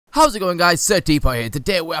How's it going, guys? Sir Teapot here.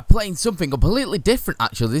 Today we are playing something completely different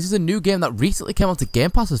actually. This is a new game that recently came onto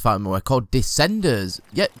Game Pass as far as I'm aware, called Descenders.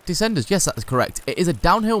 Yeah, Descenders, yes, that is correct. It is a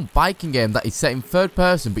downhill biking game that is set in third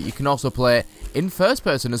person, but you can also play it in first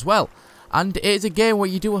person as well. And it is a game where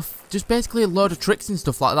you do just basically a load of tricks and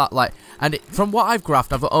stuff like that. From what I've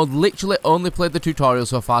graphed, I've literally only played the tutorial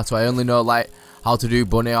so far, so I only know how to do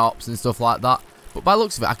bunny hops and stuff like that. But by the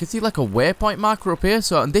looks of it, I can see like a waypoint marker up here.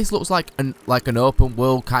 And this looks like an open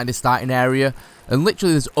world kind of starting area. And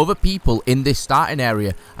literally there's other people in this starting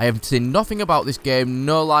area. I have seen nothing about this game,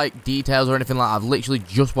 no details or anything like that. I've literally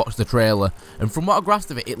just watched the trailer. And from what I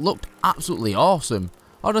grasped of it, it looked absolutely awesome.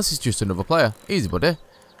 Oh, this is just another player. Easy, buddy.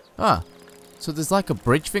 Ah. So there's like a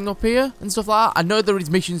bridge thing up here and stuff like that. I know there is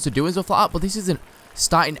missions to do and stuff like that, but this isn't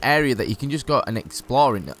starting area that you can just go and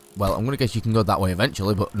explore in. Well, I'm going to guess you can go that way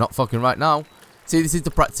eventually, but not fucking right now. See, this is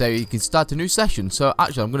the practice area. You can start a new session. So,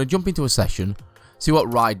 actually, I'm going to jump into a session. See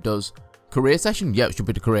what ride does. Career session? Yeah, let's jump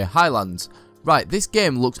into career. Highlands. Right, this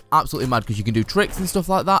game looks absolutely mad because you can do tricks and stuff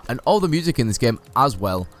like that. And all the music in this game as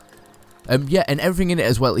well. Yeah, and everything in it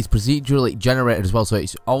as well is procedurally generated as well. So,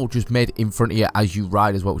 it's all just made in front of you as you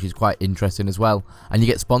ride as well, which is quite interesting as well. And you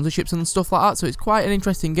get sponsorships and stuff like that. So, it's quite an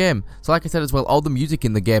interesting game. So, like I said as well, all the music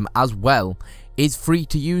in the game as well is free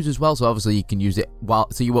to use as well, so obviously you can use it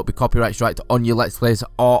so you won't be copyright striked on your Let's Plays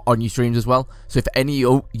or on your streams as well. So if any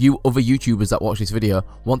of you other YouTubers that watch this video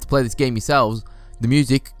want to play this game yourselves, the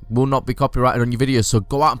music will not be copyrighted on your videos, so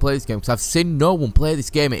go out and play this game, because I've seen no one play this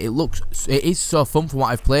game. It is so fun from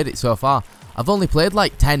what I've played it so far. I've only played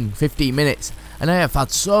like 10-15 minutes, and I have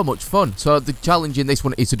had so much fun. So the challenge in this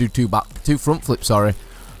one is to do two front flips,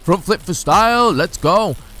 front flip for style, let's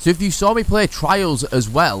go. So if you saw me play Trials as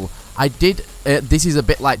well, I did, this is a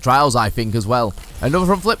bit like Trials, I think, as well. Another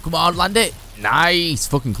front flip, come on, land it. Nice,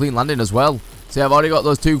 fucking clean landing as well. See, I've already got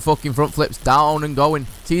those two fucking front flips down and going.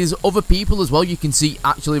 See, there's other people as well you can see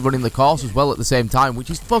actually running the course as well at the same time, which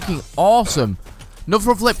is fucking awesome. Another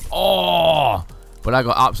front flip, oh, but I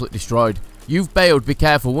got absolutely destroyed. You've bailed, be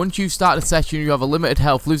careful. Once you start a session, you have a limited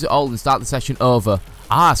health, lose it all and start the session over.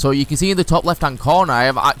 Ah, so you can see in the top left-hand corner, I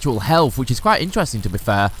have actual health, which is quite interesting to be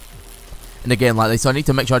fair. And again, like this, so I need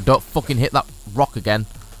to make sure I don't fucking hit that rock again.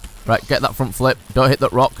 Right, get that front flip. Don't hit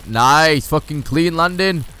that rock. Nice, fucking clean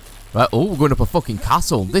landing. Right, oh, we're going up a fucking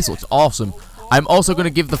castle. This looks awesome. I'm also going to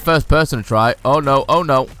give the first person a try. Oh, no, oh,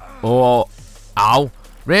 no. Oh, ow.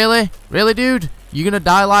 Really? Really, dude? You're going to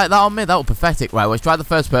die like that on me? That was pathetic. Right, let's try the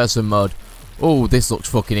first person mode. Oh, this looks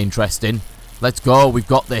fucking interesting. Let's go, we've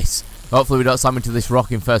got this. Hopefully we don't slam into this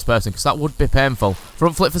rock in first person, because that would be painful.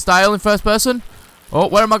 Front flip for style in first person. Oh,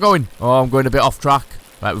 where am I going? Oh, I'm going a bit off track.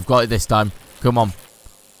 Right, we've got it this time. Come on.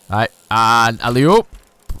 Right, and alley-oop.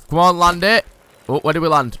 Come on, land it. Oh, where did we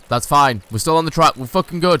land? That's fine. We're still on the track. We're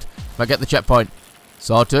fucking good. If I get the checkpoint.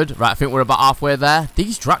 Sorted. Right, I think we're about halfway there.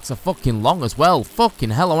 These tracks are fucking long as well.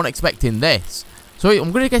 Fucking hell, I wasn't expecting this. So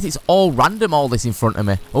I'm going to guess it's all random, all this in front of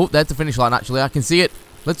me. Oh, there's the finish line, actually. I can see it.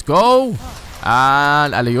 Let's go.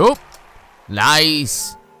 And alley-oop.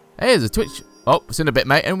 Nice. Hey, there's a Twitch. Oh, it's in a bit,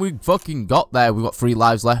 mate, and we fucking got there. We've got 3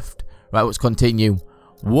 lives left. Right, let's continue.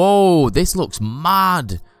 Whoa, this looks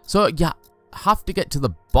mad. So, yeah, have to get to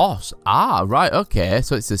the boss. Ah, right, okay.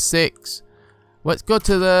 So, it's a 6. Let's go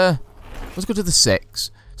to the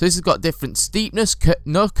 6. So, this has got different steepness,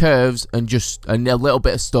 no curves, and a little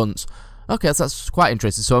bit of stunts. Okay, so that's quite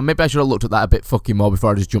interesting. So, maybe I should have looked at that a bit fucking more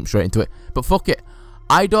before I just jumped straight into it. But fuck it.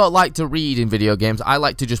 I don't like to read in video games. I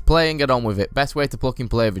like to just play and get on with it. Best way to fucking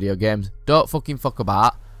play video games. Don't fucking fuck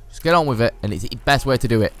about. Just get on with it, and it's the best way to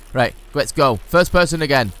do it. Right, let's go. First person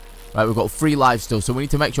again. Right, we've got 3 lives still, so we need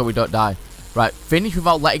to make sure we don't die. Right, finish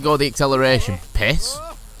without letting go of the acceleration. Piss.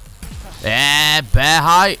 Yeah, bear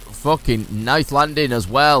height. Fucking nice landing as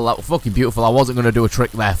well. That was fucking beautiful. I wasn't going to do a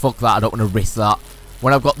trick there. Fuck that. I don't want to risk that.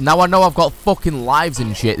 Now I know I've got fucking lives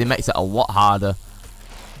and shit. It makes it a lot harder.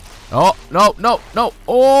 Oh, no, no, no.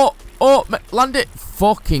 Oh, land it.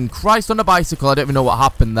 Fucking Christ on a bicycle. I don't even know what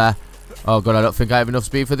happened there. Oh, God, I don't think I have enough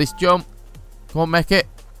speed for this jump. Come on, make it.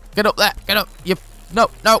 Get up there. Get up. No,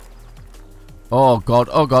 no. Oh, God,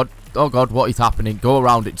 oh, God. Oh, God, what is happening? Go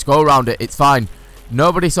around it. Just go around it. It's fine.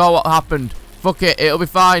 Nobody saw what happened. Fuck it. It'll be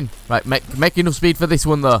fine. Right, make enough speed for this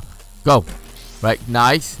one, though. Go. Right,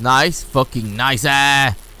 nice, nice. Fucking nice.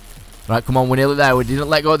 Right, come on, we're nearly there. We didn't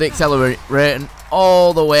let go of the accelerator.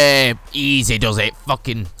 All the way. Easy does it.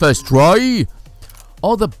 Fucking first try.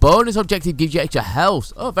 Oh, the bonus objective gives you extra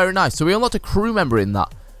health. Oh, very nice. So we unlocked a crew member in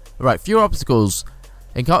that. Right, fewer obstacles.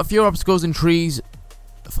 Encounter fewer obstacles and trees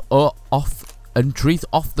off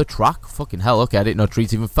the track. Fucking hell, okay, I didn't know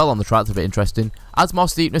trees even fell on the track. That's a bit interesting. Adds more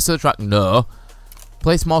steepness to the track. No.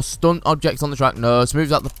 Place more stunt objects on the track. No.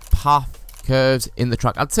 Smooths out the path curves in the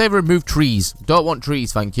track. I'd say remove trees. Don't want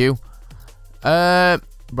trees, thank you.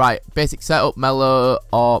 Right. Basic setup, mellow,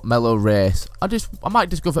 or mellow race. I might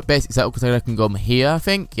just go for basic setup because I can go here, I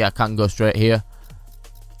think. Yeah, I can go straight here.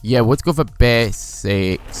 Yeah, let's go for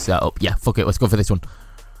basic setup. Yeah, fuck it. Let's go for this one.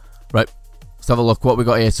 Right. Let's have a look what we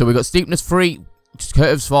got here. So we got steepness 3,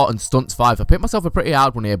 curves 4, and stunts 5. I picked myself a pretty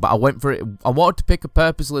hard one here, but I went for it. I wanted to pick a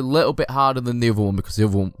purposely a little bit harder than the other one because the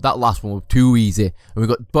other one, that last one was too easy. And we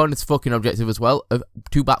got bonus fucking objective as well of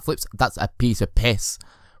 2 backflips. That's a piece of piss.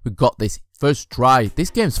 We got this first try. This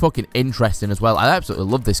game's fucking interesting as well. I absolutely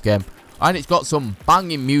love this game. And it's got some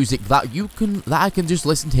banging music that I can just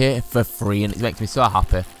listen to here for free, and it makes me so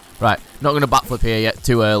happy. Right, not gonna backflip here yet,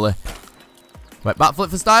 too early. Right, backflip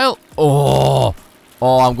for style. Oh,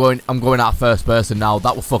 I'm going out first person now.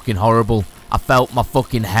 That was fucking horrible. I felt my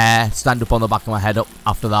fucking hair stand up on the back of my head up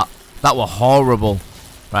after that. That was horrible.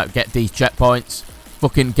 Right, get these checkpoints.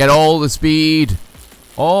 Fucking get all the speed.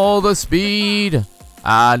 All the speed.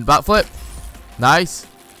 And backflip. Nice.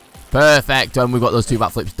 Perfect. And we've got those 2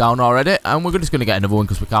 backflips down already. And we're just going to get another one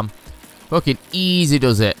because we can. Fucking easy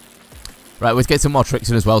does it. Right, let's get some more tricks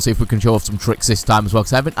in as well. See if we can show off some tricks this time as well.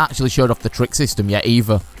 Because I haven't actually showed off the trick system yet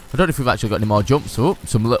either. I don't know if we've actually got any more jumps. Oh,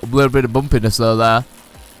 some little bit of bumpiness though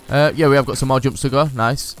there. Yeah, we have got some more jumps to go.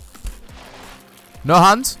 Nice. No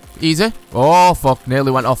hands. Easy. Oh, fuck.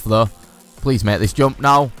 Nearly went off though. Please make this jump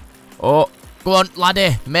now. Oh, go on,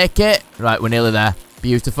 laddie. Make it. Right, we're nearly there.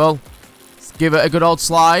 Beautiful. Let's give it a good old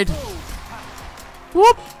slide.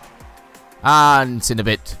 Whoop. And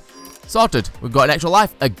Cinnabit. Sorted. We've got an extra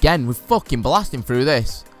life. Again, we're fucking blasting through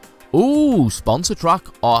this. Ooh, sponsor track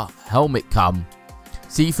or helmet cam.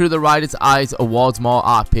 See through the rider's eyes awards more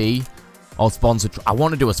RP. Or sponsor track. I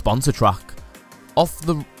want to do a sponsor track. Off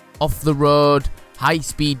the road. High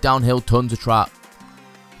speed downhill tons of track.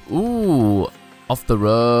 Ooh. Off the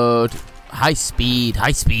road. High speed.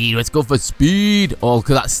 High speed. Let's go for speed. Oh, look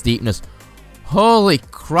at that steepness. Holy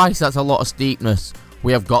Christ, that's a lot of steepness.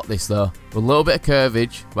 We have got this though. A little bit of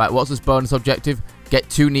curvage. Right, what's this bonus objective? Get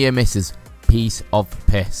 2 near misses. Piece of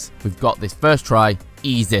piss. We've got this. First try.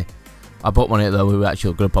 Easy. I put one in though. We were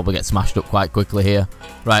actually going to probably get smashed up quite quickly here.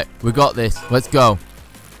 Right, we got this. Let's go.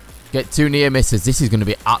 Get 2 near misses. This is going to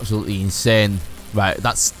be absolutely insane. Right,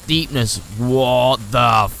 that steepness. What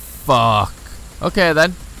the fuck? Okay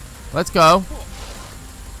then. Let's go.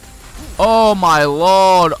 Oh my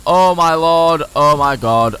lord. Oh my lord. Oh my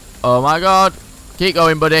god. Oh my god. Keep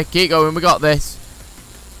going, buddy. Keep going. We got this.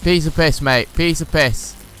 Piece of piss, mate. Piece of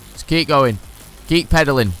piss. Just keep going. Keep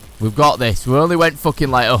pedaling. We've got this. We only went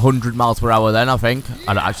fucking like 100 miles per hour then, I think.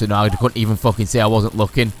 I don't actually know. I couldn't even fucking see. I wasn't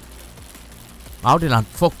looking. How did I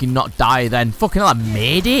fucking not die then? Fucking hell, I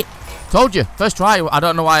made it. Told you. First try. I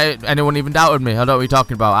don't know why anyone even doubted me. I don't know what you're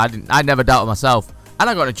talking about. I never doubted myself. And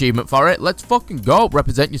I got an achievement for it. Let's fucking go.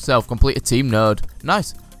 Represent yourself. Complete a team node.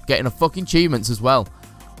 Nice. Getting a fucking achievements as well.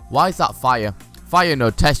 Why is that fire? Fire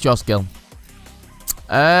node. Test your skill.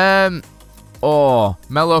 Oh,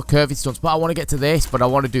 mellow curvy stunts. But I want to get to this. But I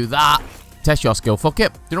want to do that. Test your skill. Fuck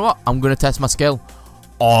it. You know what? I'm going to test my skill.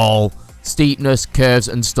 All steepness, curves,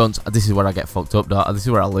 and stunts. This is where I get fucked up, though. This is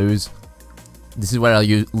where I lose. This is where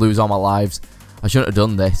I lose all my lives. I shouldn't have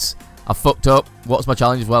done this. I fucked up. What's my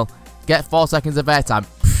challenge as well? Get 4 seconds of airtime.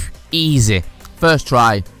 Easy. First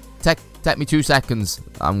try. Take me 2 seconds.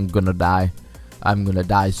 I'm gonna die. I'm gonna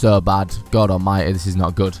die so bad. God almighty, this is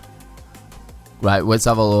not good. Right, let's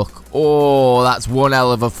have a look. Oh, that's one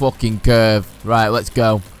hell of a fucking curve. Right, let's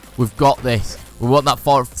go. We've got this. We want that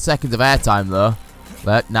 4 seconds of airtime, though.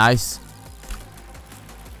 Right, nice.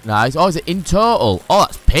 Nice. Oh, is it in total? Oh,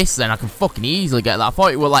 that's piss then. I can fucking easily get that. I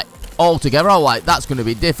thought it were like all together. I was like, that's going to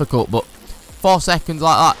be difficult, but 4 seconds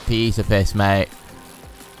like that. Piece of piss, mate.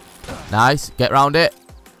 Nice. Get round it.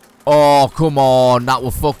 Oh, come on. That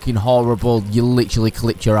was fucking horrible. You literally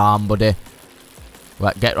clipped your arm, buddy.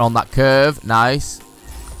 Right, get on that curve. Nice.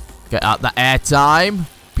 Get out that airtime.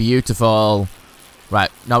 Beautiful. Right,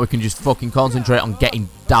 now we can just fucking concentrate on getting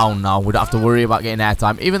down now. We don't have to worry about getting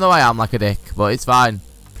airtime, even though I am like a dick, but it's fine.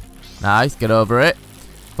 Nice, get over it.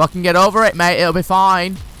 Fucking get over it, mate. It'll be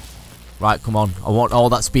fine. Right, come on. I want all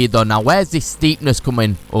that speed, though. Now, where's this steepness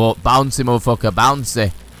coming? Oh, bouncy, motherfucker.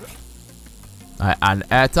 Bouncy. Right, and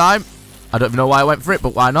airtime. I don't even know why I went for it,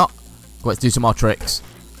 but why not? Let's do some more tricks.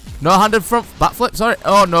 No-handed front backflip, sorry.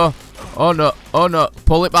 Oh, no. Oh, no. Oh, no.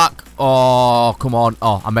 Pull it back. Oh, come on.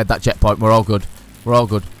 Oh, I made that checkpoint. We're all good. We're all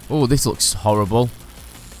good. Oh, this looks horrible.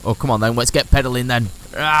 Oh, come on, then. Let's get pedaling, then.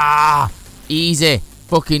 Ah, easy.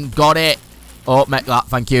 Fucking got it. Oh, make that.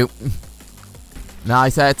 Thank you.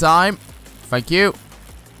 Nice airtime. Thank you.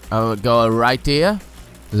 I'll go right here.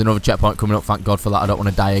 There's another checkpoint coming up. Thank God for that. I don't want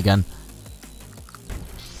to die again.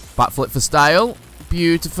 Backflip for style.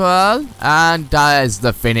 Beautiful. And there's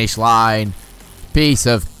the finish line. Piece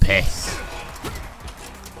of piss.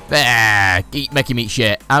 There. Keep making me eat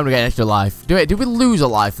shit. I'm gonna get an extra life. Did we lose a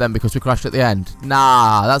life then because we crashed at the end?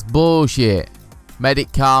 Nah, that's bullshit.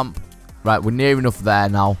 Medic camp. Right, we're near enough there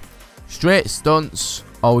now. Straight stunts.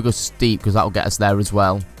 Oh, we go steep because that'll get us there as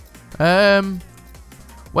well.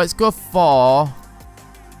 Let's go for...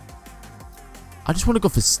 I just want to go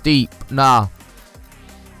for steep. Nah.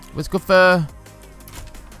 Let's go for...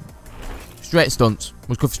 straight stunts.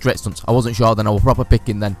 Let's go for straight stunts. I wasn't sure then. I was proper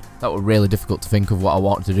picking then. That was really difficult to think of what I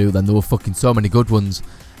wanted to do then. There were fucking so many good ones.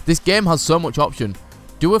 This game has so much option.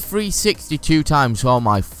 Do a 360 2 times. Oh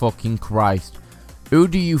my fucking Christ. Who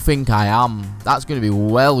do you think I am? That's going to be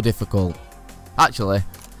well difficult. Actually,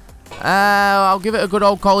 I'll give it a good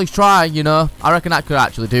old college try, you know. I reckon I could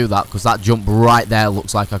actually do that because that jump right there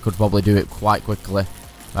looks like I could probably do it quite quickly.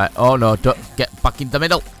 Right, oh no, don't get back in the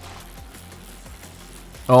middle.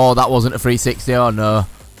 Oh, that wasn't a 360, oh no.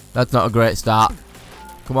 That's not a great start.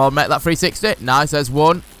 Come on, make that 360. Nice, there's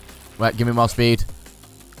one. Right, give me more speed.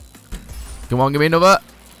 Come on, give me another.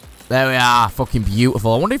 There we are, fucking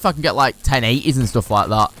beautiful. I wonder if I can get like 1080s and stuff like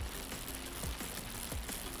that.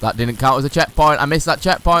 That didn't count as a checkpoint. I missed that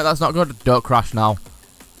checkpoint, that's not good. Don't crash now.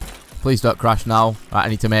 Please don't crash now. Right, I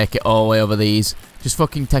need to make it all the way over these. Just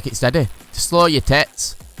fucking take it steady. Just slow your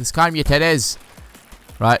tits. Just calm your titties.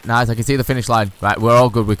 Right, nice, I can see the finish line. Right, we're all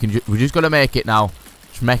good. We're just gonna make it now.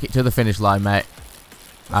 Just make it to the finish line, mate.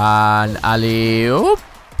 And alley-oop.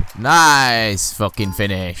 Nice fucking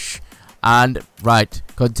finish. And, right,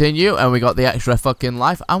 continue. And we got the extra fucking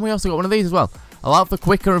life. And we also got one of these as well. Allow for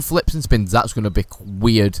quicker and flips and spins. That's going to be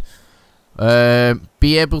weird.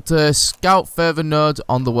 Be able to scout further nodes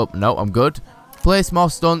on the world. No, I'm good. Place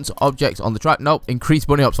more stunts, objects on the track. Nope. Increase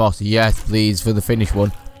bunny hops force. Yes, please, for the finish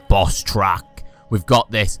one. Boss track. We've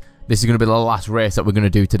got this. This is going to be the last race that we're going to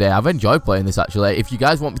do today. I've enjoyed playing this, actually. If you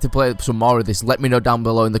guys want me to play some more of this, let me know down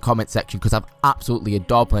below in the comment section, because I've absolutely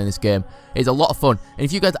adored playing this game. It's a lot of fun. And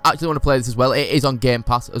if you guys actually want to play this as well, it is on Game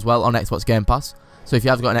Pass as well, on Xbox Game Pass. So if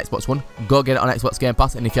you have got an Xbox One, go get it on Xbox Game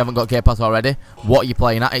Pass. And if you haven't got Game Pass already, what are you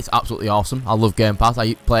playing at? It's absolutely awesome. I love Game Pass.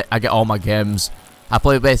 I get all my games. I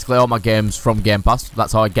play basically all my games from Game Pass.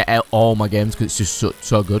 That's how I get out all my games, because it's just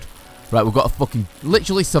so good. Right, we've got to fucking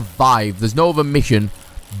literally survive. There's no other mission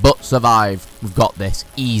but survive. We've got this.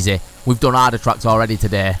 Easy. We've done harder tracks already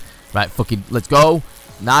today. Right, fucking, let's go.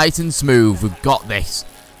 Nice and smooth. We've got this.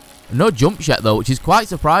 No jumps yet, though, which is quite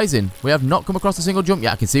surprising. We have not come across a single jump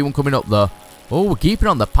yet. I can see one coming up, though. Oh, we're keeping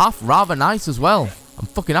on the path. Rather nice as well. I'm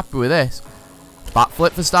fucking happy with this.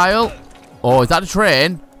 Backflip for style. Oh, is that a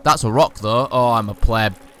train? That's a rock, though. Oh, I'm a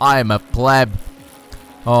pleb. I am a pleb.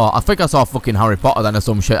 Oh, I think I saw fucking Harry Potter then or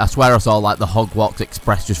some shit. I swear I saw like the Hogwarts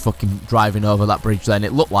Express just fucking driving over that bridge then.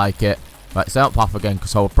 It looked like it. Right, stay on path again,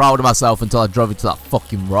 because I was proud of myself until I drove into that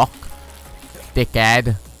fucking rock.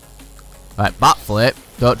 Dickhead. Right, backflip.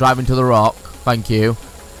 Don't drive into the rock. Thank you.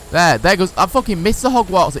 There goes. I fucking missed the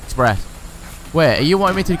Hogwarts Express. Wait, are you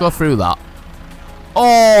wanting me to go through that?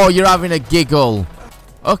 Oh, you're having a giggle.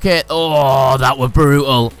 Okay. Oh, that was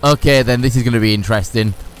brutal. Okay, then this is going to be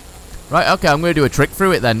interesting. Right, okay, I'm going to do a trick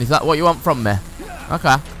through it then. Is that what you want from me?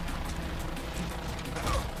 Okay.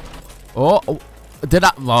 Oh, did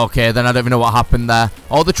I? Okay, then I don't even know what happened there.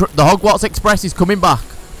 Oh, the Hogwarts Express is coming back.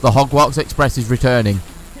 The Hogwarts Express is returning.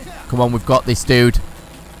 Come on, we've got this, dude.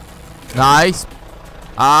 Nice.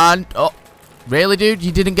 And, oh, really, dude?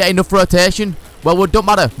 You didn't get enough rotation? Well, it don't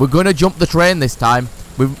matter. We're going to jump the train this time.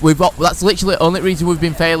 We've got, that's literally the only reason we've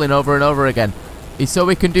been failing over and over again. Is so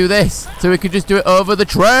we can do this. So we can just do it over the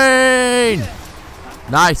train.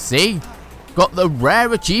 Nice, see? Got the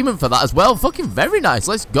rare achievement for that as well. Fucking very nice.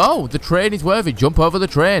 Let's go. The train is worthy. Jump over the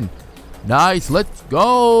train. Nice. Let's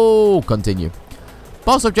go. Continue.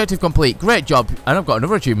 Boss objective complete. Great job. And I've got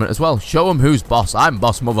another achievement as well. Show them who's boss. I'm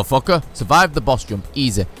boss, motherfucker. Survive the boss jump.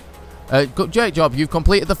 Easy. Great job. You've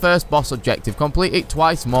completed the first boss objective. Complete it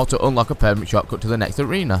twice more to unlock a permanent shortcut to the next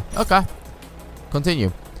arena. Okay.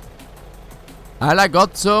 Continue. And I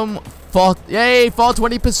got some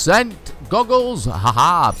 420% goggles.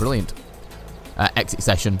 Haha, brilliant. Exit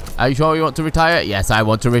session. Are you sure you want to retire? Yes, I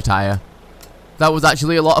want to retire. That was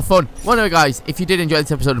actually a lot of fun. Well, anyway, guys, if you did enjoy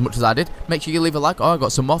this episode as much as I did, make sure you leave a like. Oh, I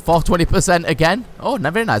got some more. 420% again. Oh,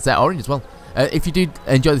 very nice. They're orange as well. If you did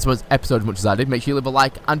enjoy this episode as much as I did, make sure you leave a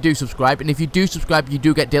like and do subscribe. And if you do subscribe, you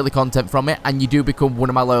do get daily content from it, and you do become one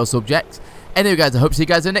of my loyal subjects. Anyway, guys, I hope to see you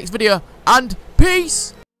guys in the next video. And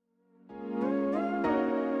peace!